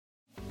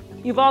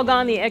You've all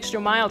gone the extra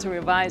mile to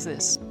revise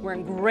this. We're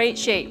in great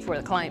shape for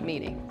the client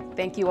meeting.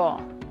 Thank you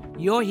all.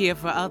 You're here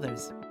for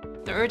others.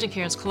 The urgent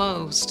care is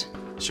closed.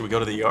 Should we go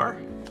to the ER?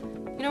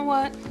 You know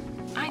what?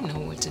 I know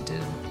what to do.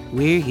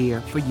 We're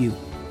here for you.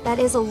 That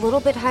is a little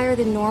bit higher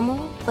than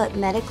normal, but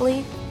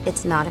medically,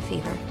 it's not a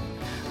fever.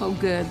 Oh,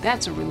 good.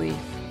 That's a relief.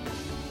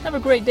 Have a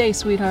great day,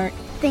 sweetheart.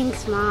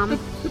 Thanks, Mom.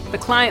 The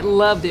client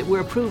loved it.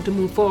 We're approved to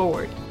move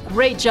forward.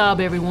 Great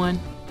job, everyone.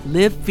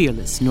 Live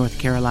fearless, North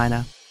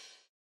Carolina.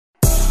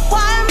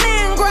 Why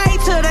men great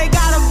till they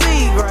gotta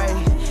be great?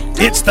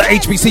 It's the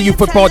HBCU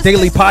Football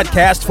Daily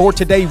Podcast for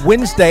today,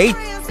 Wednesday,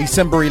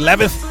 December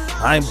 11th.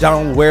 I'm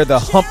Donald Ware, the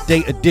Hump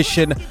Day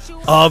edition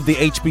of the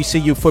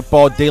HBCU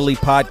Football Daily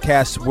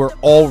Podcast. We're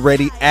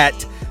already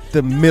at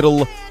the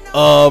middle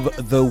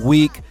of the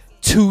week,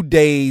 2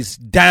 days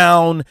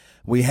down.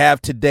 We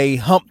have today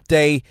Hump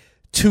Day,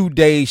 2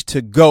 days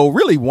to go,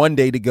 really 1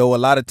 day to go. A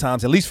lot of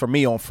times, at least for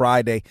me on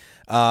Friday,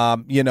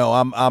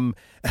 I'm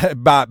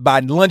by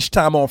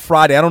lunchtime on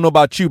Friday. I don't know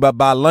about you, but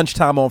by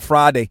lunchtime on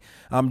Friday,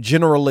 I'm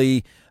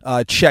generally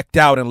checked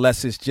out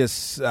unless it's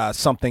just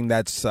something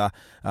that's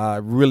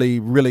really,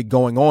 really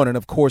going on. And,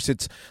 of course,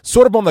 it's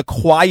sort of on the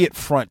quiet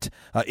front,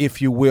 if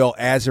you will,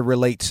 as it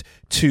relates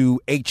to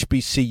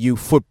HBCU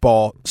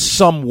football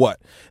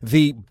somewhat.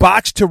 The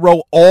Box to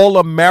Row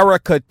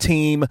All-America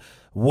team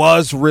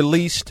was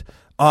released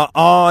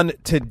on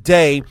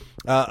today.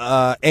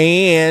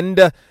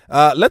 And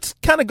let's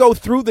kind of go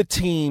through the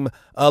team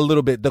a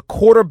little bit. The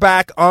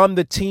quarterback on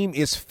the team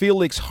is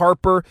Felix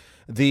Harper,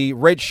 the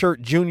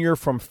redshirt junior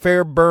from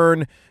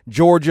Fairburn,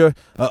 Georgia,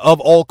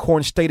 of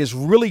Alcorn State, has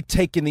really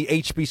taken the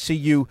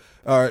HBCU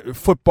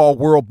football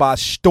world by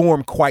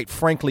storm, quite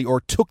frankly,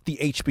 or took the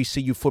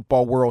HBCU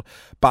football world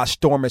by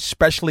storm,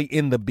 especially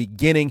in the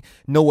beginning.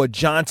 Noah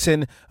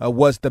Johnson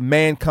was the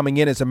man coming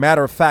in. As a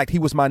matter of fact, he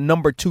was my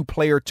number 2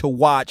 player to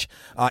watch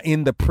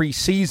in the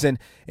preseason,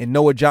 and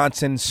Noah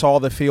Johnson saw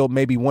the field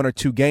maybe 1 or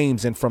 2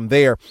 games, and from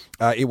there,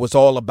 it was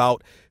all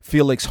about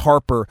Felix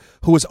Harper,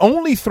 who has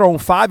only thrown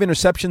 5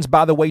 interceptions,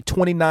 by the way,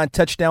 29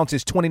 touchdowns.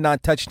 His 29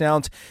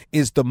 touchdowns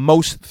is the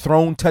most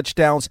thrown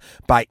touchdowns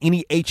by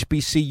any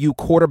HBCU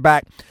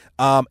quarterback.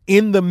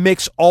 In the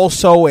mix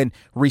also and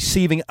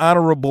receiving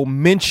honorable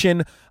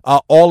mention,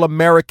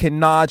 All-American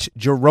nods,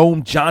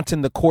 Jerome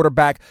Johnson, the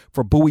quarterback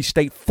for Bowie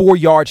State, 4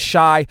 yards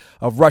shy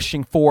of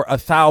rushing for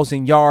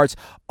 1,000 yards,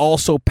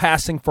 also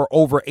passing for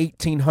over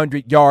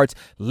 1,800 yards,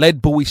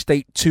 led Bowie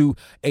State to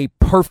a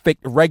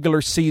perfect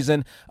regular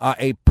season,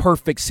 a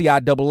perfect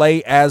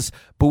CIAA, as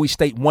Bowie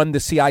State won the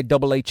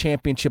CIAA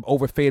championship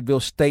over Fayetteville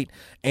State,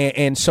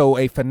 and so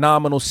a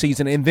phenomenal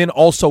season. And then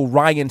also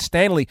Ryan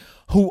Stanley,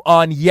 who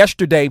on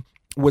yesterday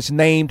was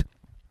named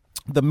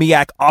the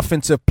MEAC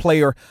Offensive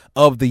Player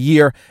of the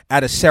Year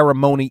at a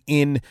ceremony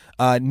in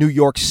New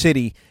York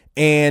City.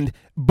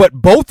 But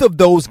both of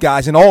those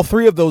guys, and all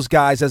 3 of those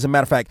guys, as a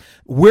matter of fact,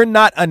 we're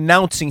not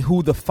announcing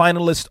who the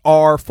finalists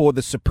are for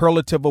the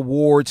Superlative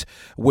Awards,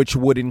 which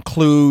would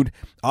include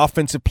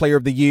Offensive Player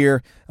of the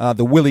Year,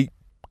 the Willie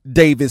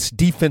Davis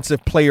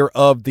Defensive Player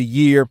of the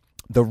Year,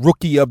 the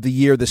Rookie of the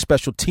Year, the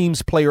Special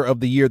Teams Player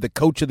of the Year, the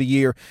Coach of the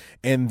Year,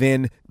 and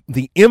then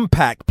the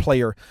Impact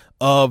Player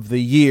of the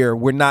Year.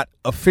 We're not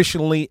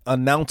officially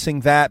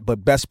announcing that,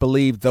 but best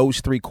believe those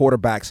 3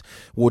 quarterbacks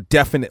will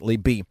definitely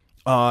be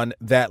on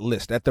that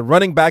list. At the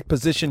running back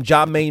position,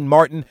 Jahmaine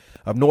Martin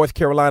of North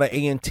Carolina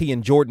A&T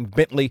and Jordan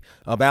Bentley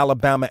of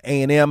Alabama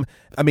A&M.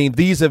 I mean,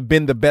 these have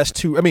been the best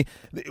 2. I mean,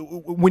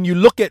 when you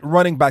look at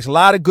running backs, a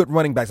lot of good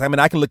running backs. I mean,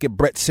 I can look at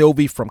Brett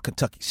Sylvie from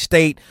Kentucky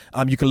State.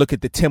 You can look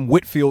at the Tim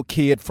Whitfield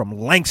kid from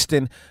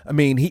Langston. I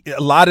mean,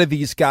 a lot of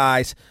these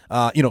guys,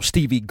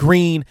 Stevie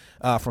Green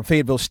from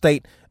Fayetteville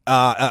State.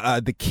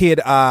 The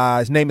kid,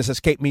 his name has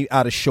escaped me,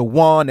 out of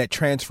Shawan, that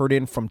transferred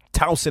in from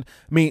Towson.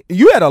 I mean,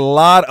 you had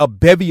a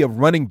bevy of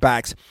running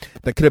backs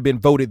that could have been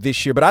voted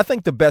this year, but I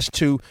think the best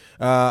 2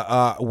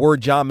 were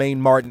Jahmaine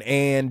Martin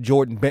and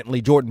Jordan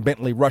Bentley. Jordan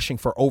Bentley rushing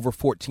for over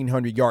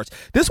 1,400 yards.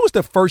 This was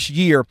the first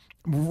year,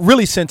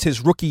 really since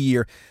his rookie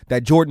year,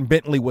 that Jordan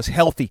Bentley was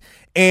healthy.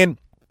 And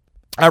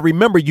I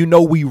remember,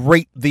 we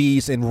rate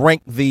these and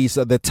rank these,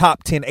 the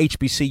top 10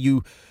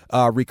 HBCU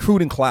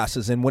recruiting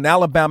classes. And when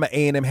Alabama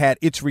A&M had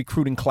its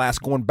recruiting class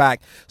going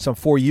back some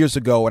 4 years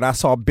ago, and I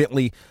saw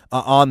Bentley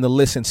on the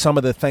list and some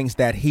of the things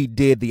that he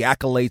did, the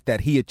accolades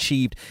that he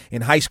achieved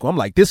in high school, I'm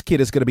like, this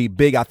kid is going to be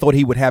big. I thought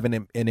he would have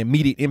an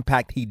immediate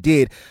impact. He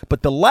did.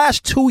 But the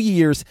last 2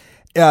 years,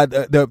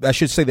 I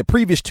should say the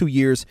previous 2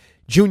 years,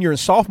 junior and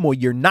sophomore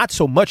year, not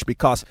so much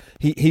because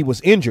he was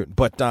injured.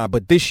 But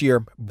this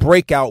year,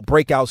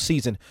 breakout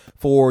season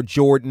for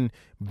Jordan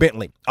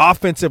Bentley.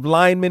 Offensive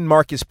lineman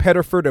Marcus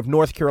Pettiford of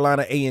North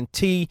Carolina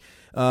A&T,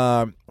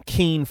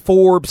 Keen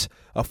Forbes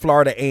of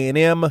Florida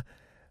A&M,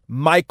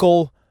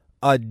 Michael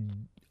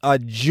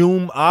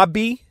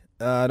Ajumbi.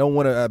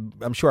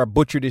 I'm sure I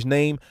butchered his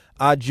name.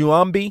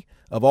 Ajumbi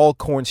of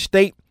Alcorn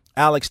State,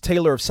 Alex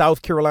Taylor of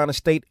South Carolina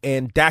State,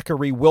 and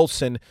Dackery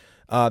Wilson,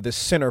 the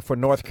center for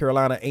North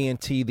Carolina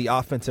A&T, the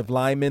offensive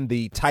lineman,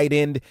 the tight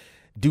end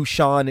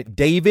Dushan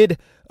David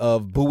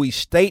of Bowie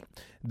State,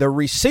 The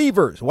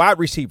receivers, wide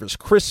receivers,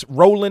 Chris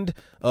Rowland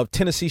of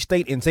Tennessee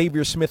State and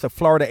Xavier Smith of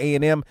Florida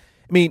A&M.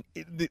 I mean,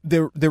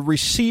 the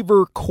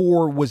receiver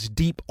core was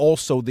deep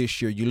also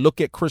this year. You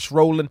look at Chris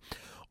Rowland,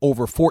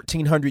 over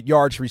 1,400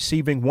 yards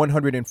receiving,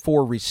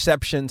 104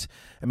 receptions.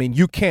 I mean,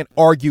 you can't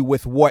argue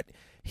with what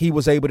he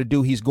was able to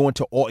do. He's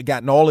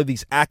gotten all of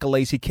these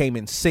accolades. He came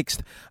in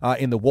 6th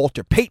in the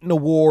Walter Payton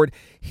Award.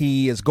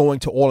 He is going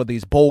to all of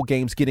these bowl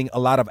games, getting a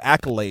lot of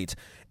accolades.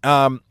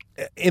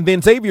 And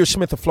then Xavier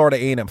Smith of Florida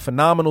A&M,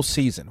 phenomenal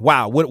season.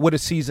 Wow, what a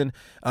season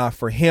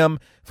for him,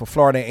 for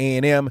Florida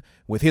A&M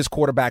with his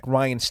quarterback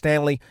Ryan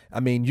Stanley.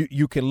 I mean,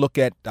 you can look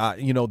at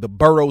the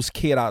Burroughs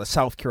kid out of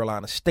South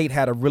Carolina State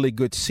had a really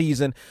good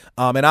season.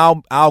 And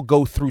I'll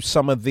go through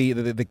some of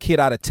the kid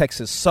out of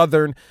Texas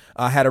Southern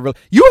had a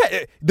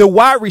the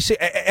wide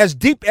receiver, as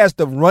deep as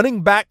the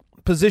running back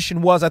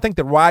position was. I think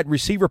the wide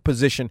receiver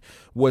position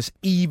was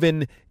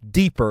even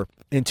deeper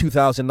in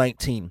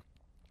 2019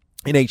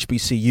 in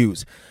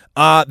HBCUs.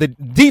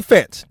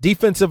 The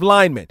defensive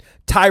lineman,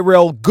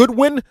 Tyrell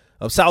Goodwin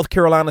of South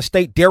Carolina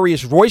State,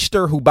 Darius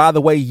Royster, who, by the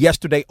way,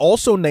 yesterday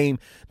also named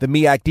the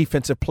MEAC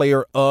Defensive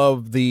Player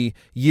of the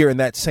Year in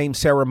that same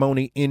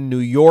ceremony in New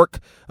York,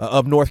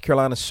 of North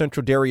Carolina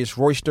Central, Darius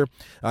Royster,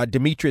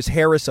 Demetrius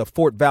Harris of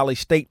Fort Valley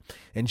State,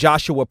 and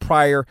Joshua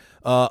Pryor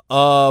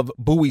of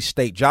Bowie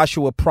State.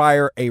 Joshua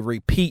Pryor, a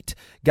repeat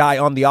guy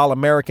on the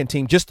All-American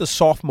team, just a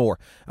sophomore.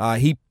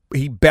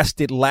 He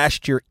bested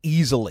last year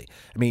easily.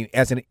 I mean,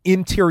 as an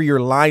interior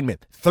lineman,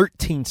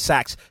 13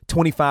 sacks,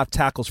 25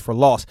 tackles for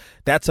loss.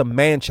 That's a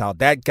man-child.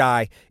 That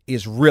guy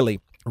is really,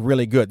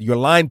 really good. Your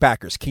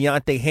linebackers,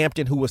 Keontae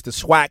Hampton, who was the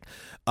SWAC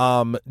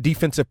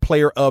Defensive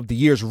Player of the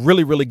Year, is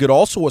really, really good.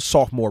 Also a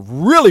sophomore,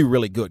 really,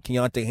 really good.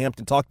 Keontae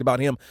Hampton, talked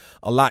about him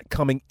a lot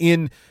coming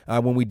in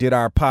when we did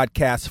our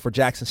podcast for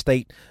Jackson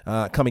State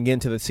coming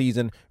into the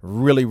season.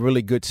 Really,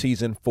 really good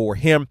season for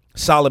him.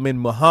 Solomon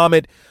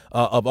Muhammad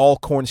of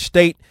Alcorn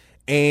State,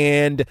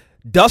 and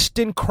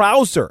Dustin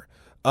Krauser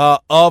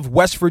of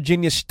West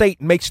Virginia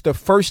State makes the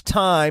first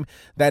time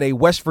that a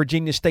West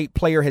Virginia State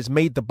player has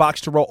made the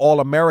Box to Row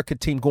All-America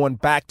team, going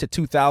back to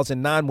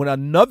 2009 when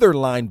another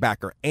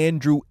linebacker,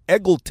 Andrew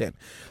Eggleton,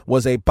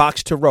 was a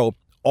Box to Row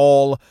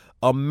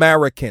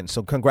All-American.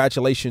 So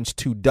congratulations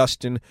to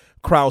Dustin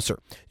Krauser.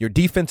 Your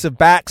defensive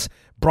backs,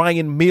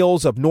 Brian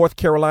Mills of North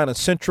Carolina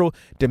Central,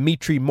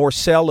 Dimitri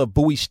Morsell of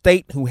Bowie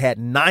State, who had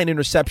 9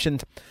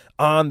 interceptions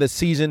on the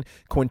season,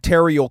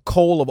 Quinterio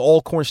Cole of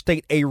Alcorn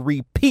State, a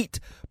repeat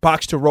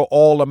Box to Row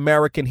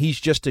All-American. He's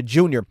just a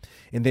junior.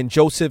 And then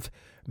Joseph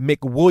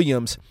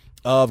McWilliams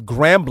of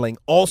Grambling,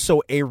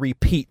 also a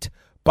repeat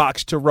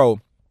Box to Row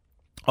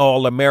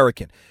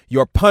All-American.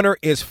 Your punter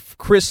is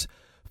Chris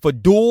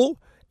Fadul,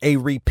 a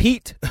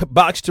repeat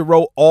Box to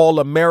Row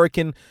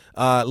All-American,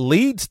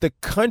 leads the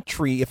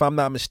country, if I'm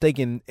not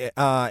mistaken.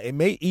 It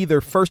may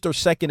either first or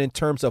second in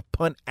terms of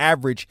punt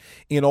average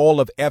in all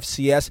of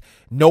FCS.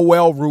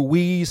 Noel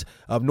Ruiz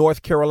of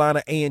North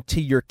Carolina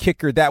A&T, your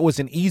kicker. That was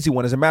an easy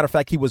one. As a matter of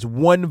fact, he was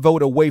 1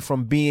 vote away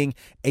from being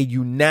a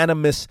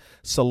unanimous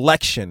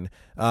selection.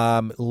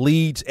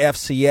 Leads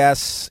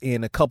FCS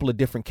in a couple of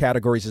different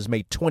categories, has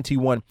made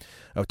 21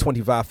 of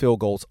 25 field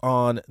goals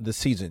on the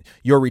season.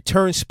 Your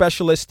return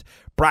specialist,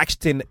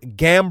 Braxton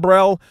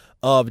Gambrell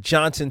of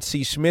Johnson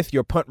C. Smith,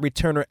 your punt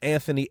returner,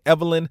 Anthony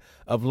Evelyn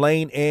of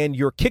Lane, and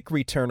your kick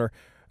returner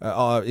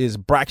is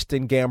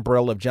Braxton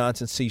Gambrell of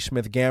Johnson C.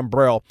 Smith.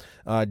 Gambrell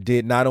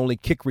did not only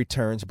kick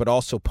returns but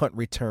also punt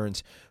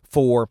returns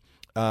for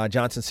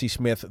Johnson C.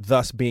 Smith,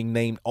 thus being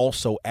named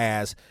also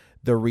as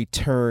the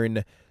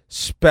return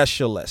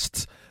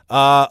specialists.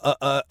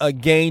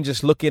 Again,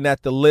 just looking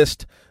at the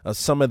list of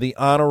some of the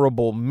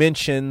honorable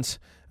mentions,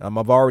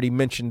 I've already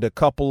mentioned a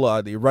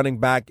couple. The running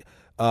back,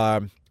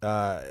 Tararis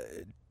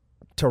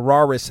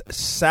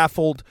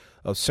Saffold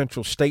of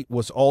Central State,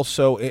 was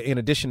also, in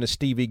addition to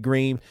Stevie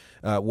Green,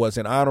 was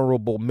an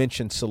honorable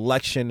mention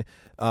selection.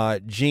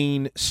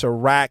 Gene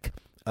Sirac,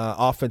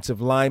 offensive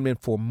lineman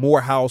for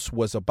Morehouse,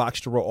 was a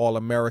Box to Row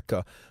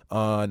All-America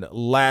on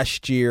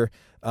last year.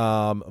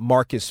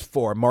 Marquise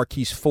Ford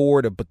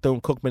of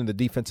Bethune-Cookman, the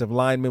defensive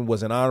lineman,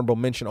 was an honorable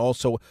mention,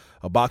 also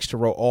a Box to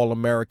Row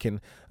All-American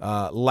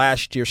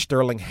last year.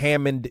 Sterling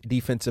Hammond,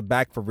 defensive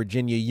back for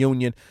Virginia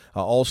Union,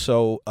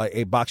 also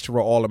a Box to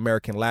Row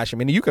All-American last year.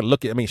 I mean, you can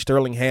look at,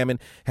 Sterling Hammond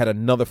had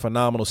another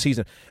phenomenal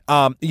season.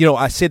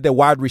 I said the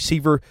wide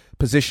receiver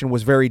position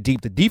was very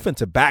deep. The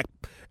defensive back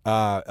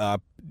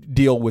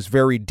deal was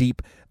very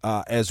deep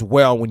as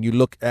well. When you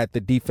look at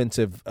the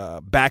defensive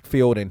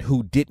backfield and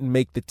who didn't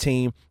make the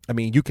team,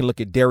 you can look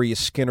at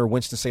Darius Skinner,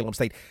 Winston-Salem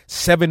State,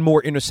 7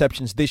 more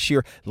interceptions this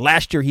year.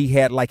 Last year he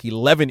had like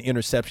 11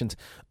 interceptions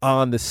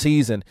on the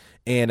season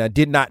and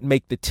did not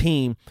make the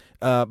team.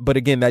 But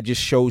again, that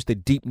just shows the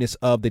deepness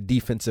of the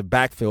defensive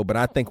backfield. But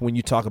I think when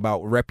you talk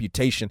about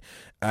reputation,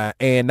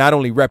 and not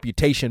only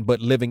reputation,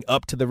 but living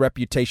up to the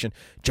reputation,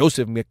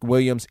 Joseph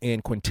McWilliams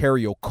and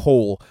Quinterio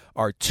Cole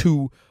are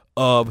 2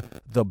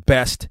 of the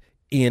best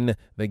in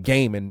the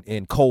game,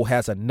 and Cole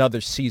has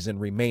another season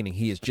remaining.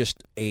 He is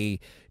just a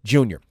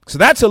junior. So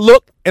that's a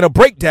look and a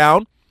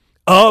breakdown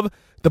of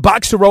the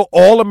Box to Row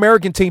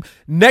All-American team.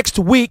 Next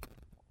week,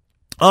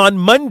 on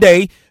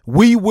Monday,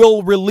 we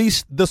will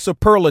release the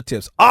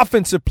superlatives.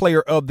 Offensive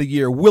Player of the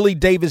Year, Willie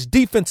Davis,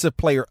 Defensive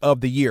Player of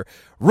the Year,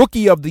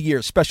 Rookie of the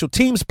Year, Special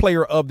Teams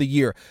Player of the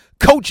Year,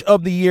 Coach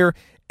of the Year,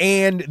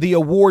 and the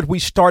award we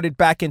started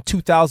back in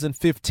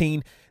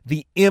 2015,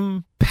 the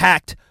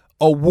Impact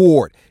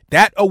Award.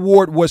 That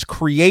award was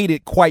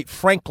created, quite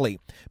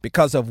frankly,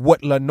 because of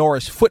what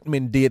Lenoris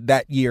Footman did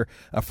that year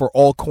for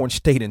Alcorn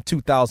State in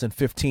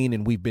 2015,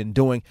 and we've been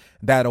doing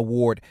that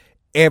award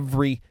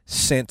ever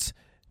since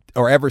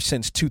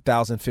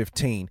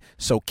 2015.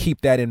 So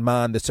keep that in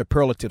mind. The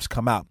superlatives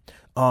come out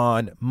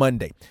on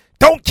Monday.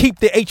 Don't keep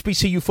the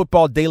HBCU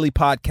Football Daily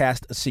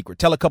Podcast a secret.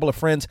 Tell a couple of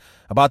friends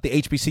about the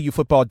HBCU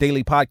Football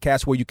Daily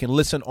Podcast, where you can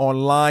listen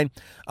online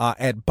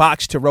at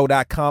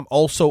boxtorow.com,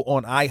 also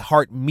on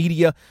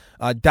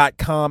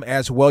iHeartMedia.com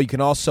as well. You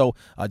can also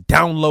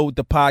download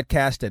the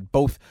podcast at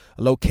both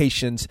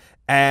locations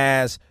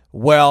as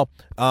well.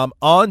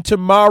 On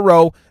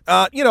tomorrow,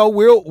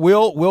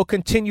 we'll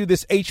continue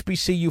this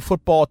HBCU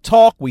football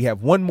talk. We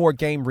have one more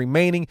game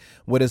remaining,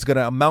 what is going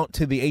to amount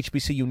to the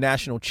HBCU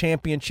National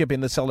Championship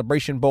in the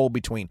Celebration Bowl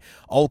between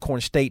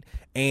Alcorn State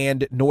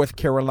and North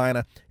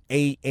Carolina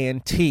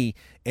A&T.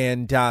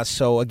 And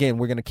so, again,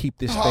 we're going to keep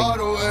this thing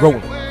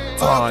rolling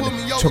on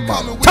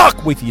tomorrow.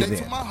 Talk with you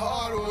then.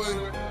 Hard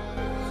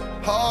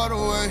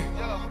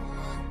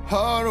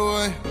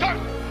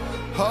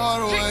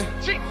away.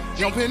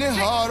 Jumping it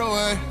hard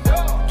away.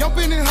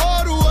 Jumping it hard.